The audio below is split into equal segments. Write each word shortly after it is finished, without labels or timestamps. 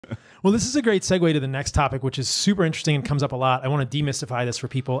Well, this is a great segue to the next topic, which is super interesting and comes up a lot. I want to demystify this for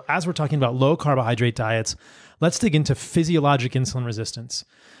people. As we're talking about low carbohydrate diets, let's dig into physiologic insulin resistance.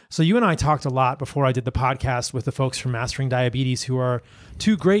 So you and I talked a lot before I did the podcast with the folks from Mastering Diabetes, who are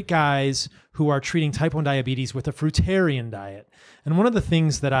two great guys who are treating type 1 diabetes with a fruitarian diet. And one of the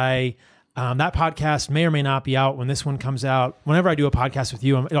things that that podcast may or may not be out when this one comes out. Whenever I do a podcast with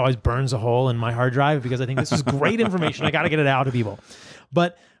you, it always burns a hole in my hard drive because I think this is great information. I got to get it out to people.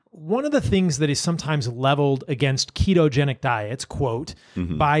 But one of the things that is sometimes leveled against ketogenic diets, quote,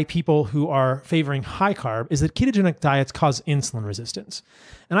 by people who are favoring high carb, is that ketogenic diets cause insulin resistance.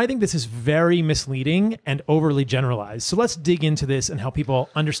 And I think this is very misleading and overly generalized. So let's dig into this and help people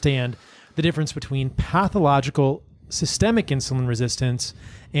understand the difference between pathological systemic insulin resistance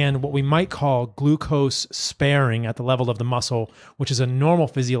and what we might call glucose sparing at the level of the muscle, which is a normal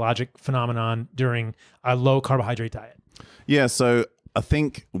physiologic phenomenon during a low carbohydrate diet. Yeah, so I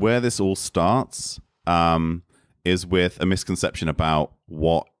think where this all starts is with a misconception about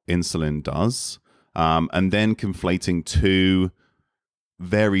what insulin does, and then conflating two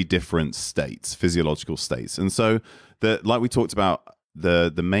very different states, physiological states. And so, like we talked about,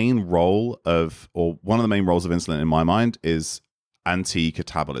 the main role of, or one of the main roles of insulin in my mind is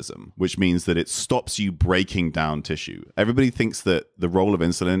anti-catabolism, which means that it stops you breaking down tissue. Everybody thinks that the role of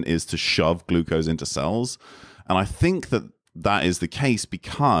insulin is to shove glucose into cells, and I think that is the case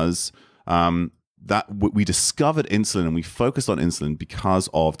because we discovered insulin and we focused on insulin because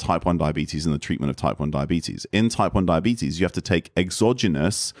of type 1 diabetes and the treatment of type 1 diabetes. In type 1 diabetes, you have to take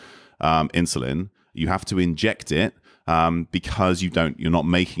exogenous insulin. You have to inject it because you're not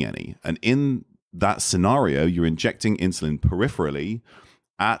making any. And in that scenario, you're injecting insulin peripherally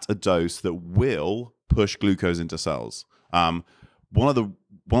at a dose that will push glucose into cells. One of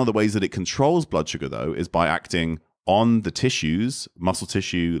the ways that it controls blood sugar, though, is by acting on the tissues, muscle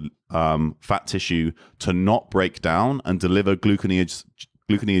tissue, fat tissue, to not break down and deliver gluconeogenic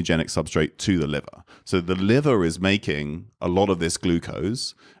substrate to the liver. So the liver is making a lot of this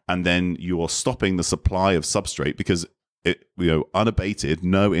glucose, and then you are stopping the supply of substrate because unabated,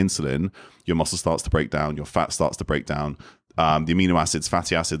 no insulin, your muscle starts to break down, your fat starts to break down, the amino acids,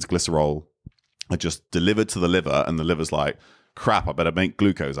 fatty acids, glycerol are just delivered to the liver, and the liver's like, crap, I better make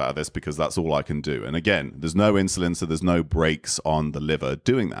glucose out of this because that's all I can do. And again, there's no insulin, so there's no brakes on the liver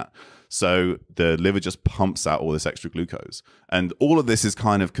doing that. So the liver just pumps out all this extra glucose. And all of this is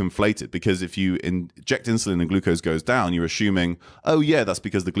kind of conflated because if you inject insulin and glucose goes down, you're assuming, oh yeah, that's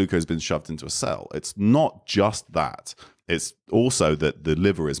because the glucose has been shoved into a cell. It's not just that. It's also that the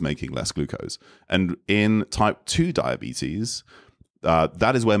liver is making less glucose. And in type 2 diabetes,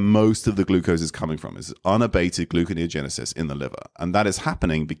 that is where most of the glucose is coming from, is unabated gluconeogenesis in the liver. And that is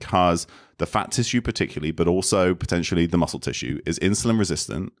happening because the fat tissue particularly, but also potentially the muscle tissue, is insulin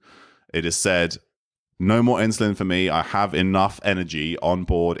resistant. It is said, no more insulin for me. I have enough energy on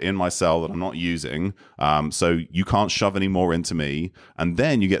board in my cell that I'm not using. So you can't shove any more into me. And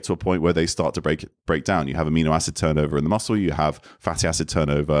then you get to a point where they start to break down. You have amino acid turnover in the muscle. You have fatty acid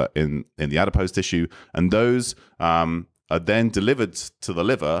turnover in the adipose tissue. And those are then delivered to the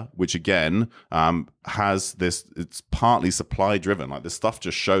liver, which again has this, it's partly supply driven. Like this stuff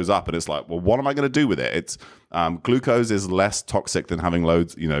just shows up and it's like, well, what am I going to do with it? It's glucose is less toxic than having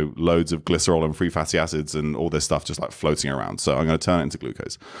loads of glycerol and free fatty acids and all this stuff just like floating around. So I'm going to turn it into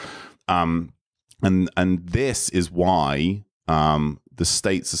glucose. And this is why the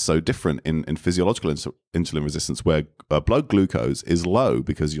states are so different in physiological insulin resistance, where blood glucose is low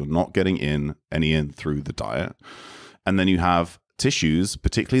because you're not getting any in through the diet. And then you have tissues,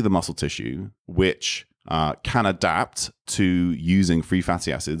 particularly the muscle tissue, which can adapt to using free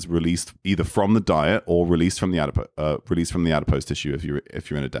fatty acids released either from the diet or released from the adipose tissue if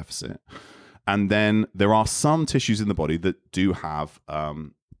you're in a deficit. And then there are some tissues in the body that do have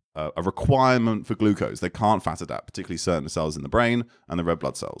a requirement for glucose. They can't fat adapt, particularly certain cells in the brain and the red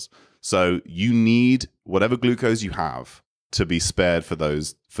blood cells. So you need whatever glucose you have to be spared for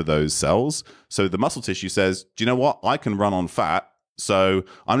those cells. So the muscle tissue says, do you know what? I can run on fat, so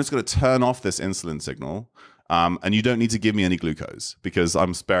I'm just going to turn off this insulin signal, and you don't need to give me any glucose because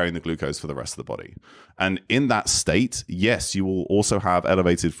I'm sparing the glucose for the rest of the body. And in that state, yes, you will also have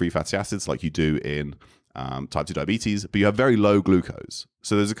elevated free fatty acids like you do in type 2 diabetes, but you have very low glucose.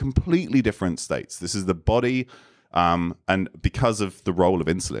 So there's a completely different states. This is the body, and because of the role of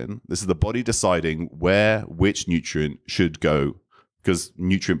insulin, this is the body deciding which nutrient should go, because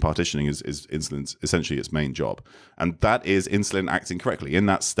nutrient partitioning is insulin's essentially its main job. And that is insulin acting correctly. In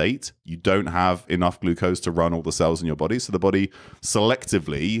that state, you don't have enough glucose to run all the cells in your body. So the body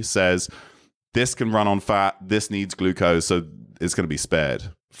selectively says, this can run on fat, this needs glucose, so it's going to be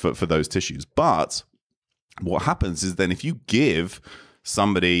spared. for those tissues. But what happens is then if you give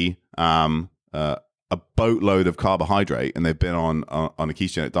somebody a boatload of carbohydrate and they've been on a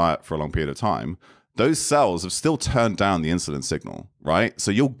ketogenic diet for a long period of time, those cells have still turned down the insulin signal, right?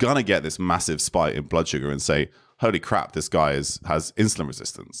 So you're gonna get this massive spike in blood sugar and say, holy crap, this guy has insulin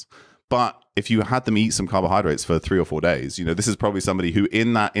resistance. But if you had them eat some carbohydrates for 3 or 4 days, this is probably somebody who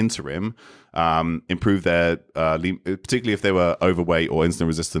in that interim improved their, particularly if they were overweight or insulin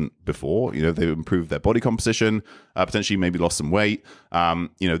resistant before, they improved their body composition, potentially maybe lost some weight.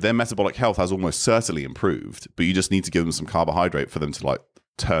 Their metabolic health has almost certainly improved, but you just need to give them some carbohydrate for them to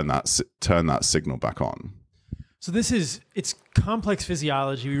turn that signal back on. So it's complex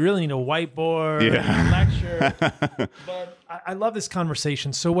physiology. We really need a whiteboard, a lecture. But I love this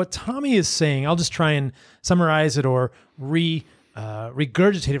conversation. So what Tommy is saying, I'll just try and summarize it or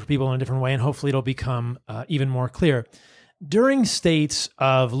regurgitate it for people in a different way, and hopefully it'll become even more clear. During states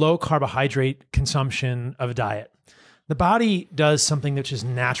of low carbohydrate consumption of a diet, the body does something which is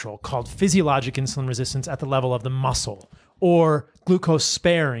natural called physiologic insulin resistance at the level of the muscle, or glucose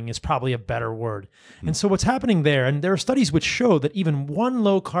sparing is probably a better word. And so what's happening there, and there are studies which show that even one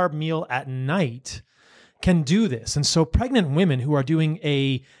low carb meal at night can do this. And so pregnant women who are doing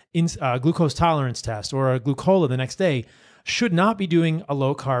a glucose tolerance test or a glucola the next day should not be doing a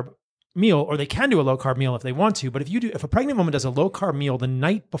low carb meal, or they can do a low carb meal if they want to. But if a pregnant woman does a low carb meal the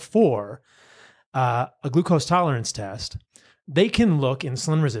night before a glucose tolerance test, they can look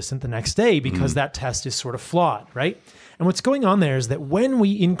insulin resistant the next day because that test is sort of flawed, right? And what's going on there is that when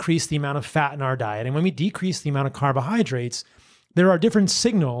we increase the amount of fat in our diet and when we decrease the amount of carbohydrates, there are different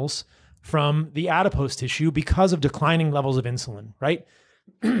signals from the adipose tissue because of declining levels of insulin, right?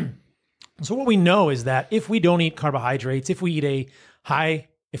 So what we know is that if we don't eat carbohydrates, if we eat a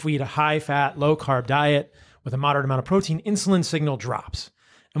high fat, low carb diet with a moderate amount of protein, insulin signal drops.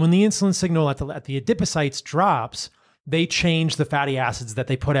 And when the insulin signal at the adipocytes drops, they change the fatty acids that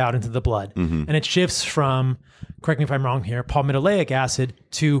they put out into the blood. And it shifts from, correct me if I'm wrong here, palmitoleic acid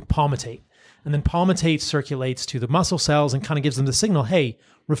to palmitate. And then palmitate circulates to the muscle cells and kind of gives them the signal, hey,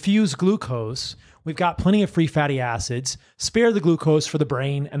 refuse glucose. We've got plenty of free fatty acids. Spare the glucose for the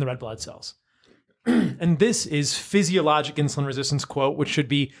brain and the red blood cells. And this is physiologic insulin resistance quote, which should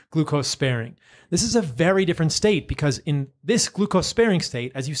be glucose sparing. This is a very different state because in this glucose sparing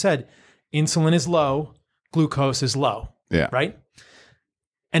state, as you said, insulin is low, glucose is low, right?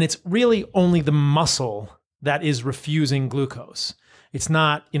 And it's really only the muscle that is refusing glucose. It's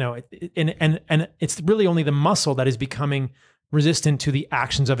not, and it's really only the muscle that is becoming resistant to the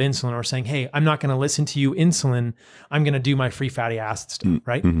actions of insulin or saying, hey, I'm not going to listen to you, insulin. I'm going to do my free fatty acid stuff,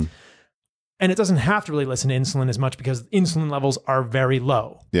 right? And it doesn't have to really listen to insulin as much because insulin levels are very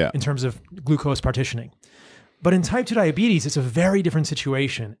low in terms of glucose partitioning. But in type 2 diabetes, it's a very different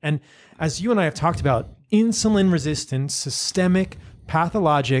situation. And as you and I have talked about, insulin resistance, systemic,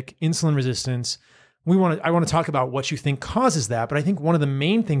 pathologic insulin resistance, I want to talk about what you think causes that. But I think one of the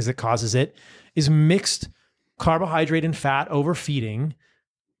main things that causes it is mixed carbohydrate and fat overfeeding.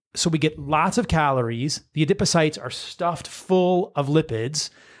 So we get lots of calories. The adipocytes are stuffed full of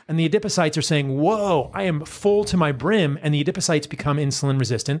lipids. And the adipocytes are saying, whoa, I am full to my brim. And the adipocytes become insulin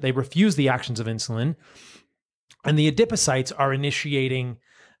resistant. They refuse the actions of insulin. And the adipocytes are initiating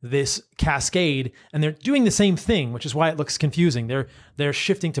this cascade, and they're doing the same thing, which is why it looks confusing. They're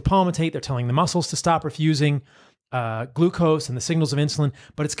shifting to palmitate. They're telling the muscles to stop refusing glucose and the signals of insulin,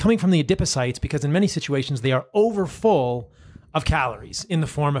 but it's coming from the adipocytes because in many situations they are overfull of calories in the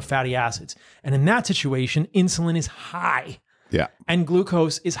form of fatty acids. And in that situation, insulin is high, and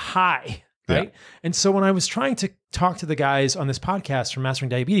glucose is high, right? And so when I was trying to talk to the guys on this podcast from Mastering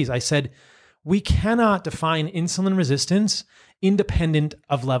Diabetes, I said, we cannot define insulin resistance independent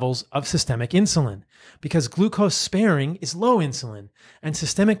of levels of systemic insulin because glucose sparing is low insulin and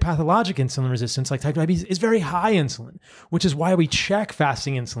systemic pathologic insulin resistance like type 2 diabetes is very high insulin, which is why we check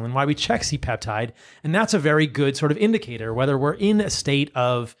fasting insulin, why we check C-peptide. And that's a very good sort of indicator whether we're in a state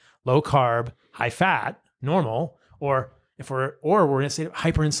of low carb, high fat, normal, or we're in a state of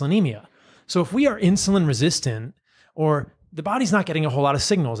hyperinsulinemia. So if we are insulin resistant or the body's not getting a whole lot of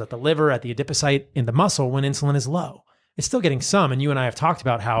signals at the liver, at the adipocyte, in the muscle when insulin is low. It's still getting some, and you and I have talked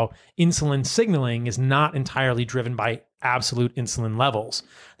about how insulin signaling is not entirely driven by absolute insulin levels,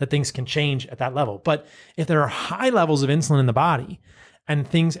 that things can change at that level. But if there are high levels of insulin in the body and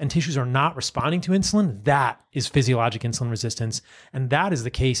tissues are not responding to insulin, that is physiologic insulin resistance. And that is the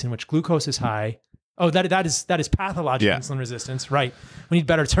case in which glucose is high. Oh, that is pathologic insulin resistance, right? We need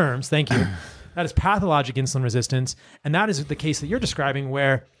better terms, thank you. That is pathologic insulin resistance. And that is the case that you're describing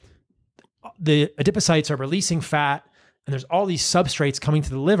where the adipocytes are releasing fat and there's all these substrates coming to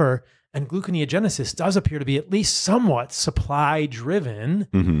the liver, and gluconeogenesis does appear to be at least somewhat supply driven.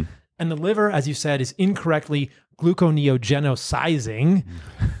 Mm-hmm. And the liver, as you said, is incorrectly gluconeogenosizing,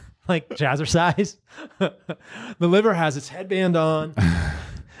 like jazzercise. The liver has its headband on.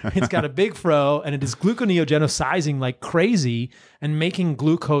 It's got a big fro, and it is gluconeogenosizing like crazy and making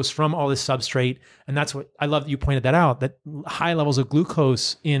glucose from all this substrate. And that's what I love that you pointed that out, that high levels of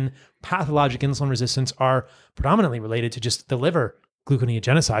glucose in pathologic insulin resistance are predominantly related to just the liver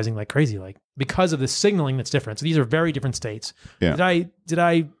gluconeogenosizing like crazy, like because of the signaling that's different. So these are very different states. Yeah. Did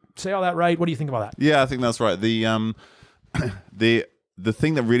I say all that right? What do you think about that? Yeah, I think that's right. The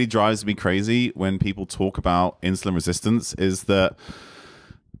thing that really drives me crazy when people talk about insulin resistance is that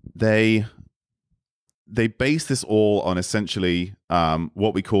they base this all on essentially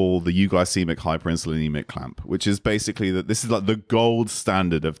what we call the euglycemic hyperinsulinemic clamp, which is basically that this is like the gold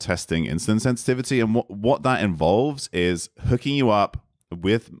standard of testing insulin sensitivity. And what that involves is hooking you up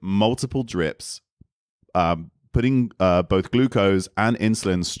with multiple drips, putting both glucose and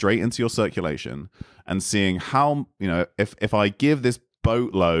insulin straight into your circulation and seeing how, if I give this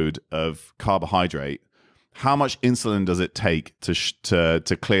boatload of carbohydrate, how much insulin does it take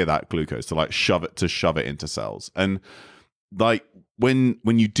to clear that glucose, to like shove it into cells? And like when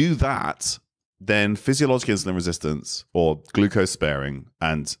you do that, then physiologic insulin resistance or glucose sparing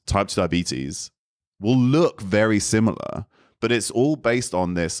and type 2 diabetes will look very similar, but it's all based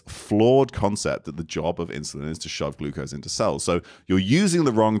on this flawed concept that the job of insulin is to shove glucose into cells. So you're using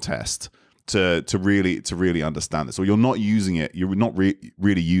the wrong test to really understand this, or you're not using it. You're not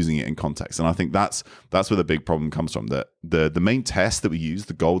really using it in context, and I think that's where the big problem comes from. That the main test that we use,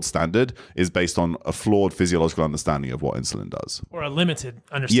 the gold standard, is based on a flawed physiological understanding of what insulin does, or a limited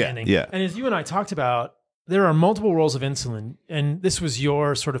understanding. Yeah. And as you and I talked about, there are multiple roles of insulin, and this was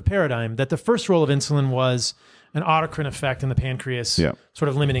your sort of paradigm. That the first role of insulin was an autocrine effect in the pancreas, sort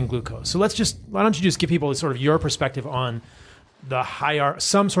of limiting glucose. So why don't you just give people sort of your perspective on the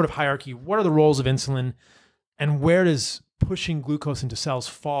some sort of hierarchy? What are the roles of insulin, and where does pushing glucose into cells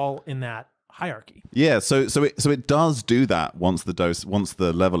fall in that hierarchy? Yeah, so it does do that once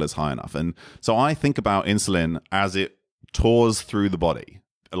the level is high enough. And so I think about insulin as it tours through the body.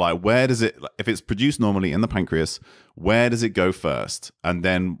 Like, where does it, if it's produced normally in the pancreas, where does it go first, and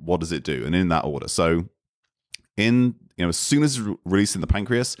then what does it do, and in that order. So as soon as it's released in the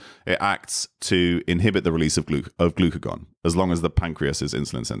pancreas, it acts to inhibit the release of glucagon, as long as the pancreas is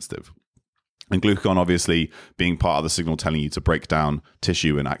insulin sensitive. And glucagon, obviously, being part of the signal telling you to break down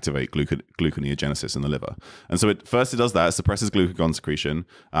tissue and activate gluconeogenesis in the liver. And so first it does that, it suppresses glucagon secretion,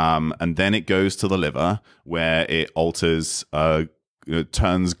 and then it goes to the liver, where it alters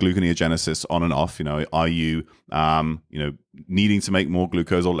turns gluconeogenesis on and off. Are you needing to make more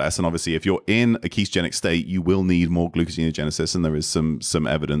glucose or less? And obviously, if you're in a ketogenic state, you will need more gluconeogenesis, and there is some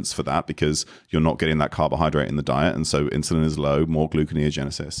evidence for that because you're not getting that carbohydrate in the diet, and so insulin is low, more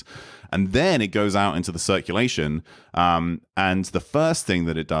gluconeogenesis. And then it goes out into the circulation, and the first thing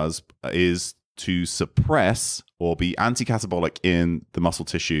that it does is to suppress or be anti-catabolic in the muscle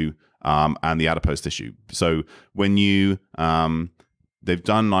tissue and the adipose tissue. So when you they've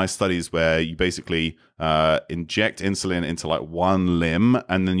done nice studies where you basically inject insulin into like one limb,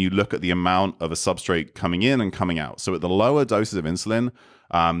 and then you look at the amount of a substrate coming in and coming out. So at the lower doses of insulin,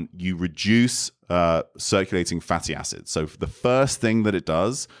 you reduce circulating fatty acids. So the first thing that it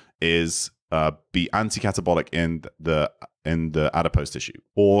does is be anti-catabolic in the adipose tissue,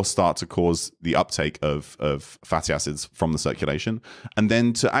 or start to cause the uptake of fatty acids from the circulation. And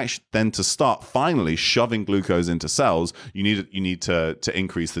then to start finally shoving glucose into cells, you need to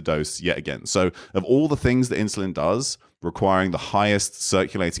increase the dose yet again. So of all the things that insulin does, requiring the highest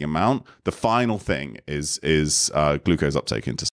circulating amount, the final thing is glucose uptake into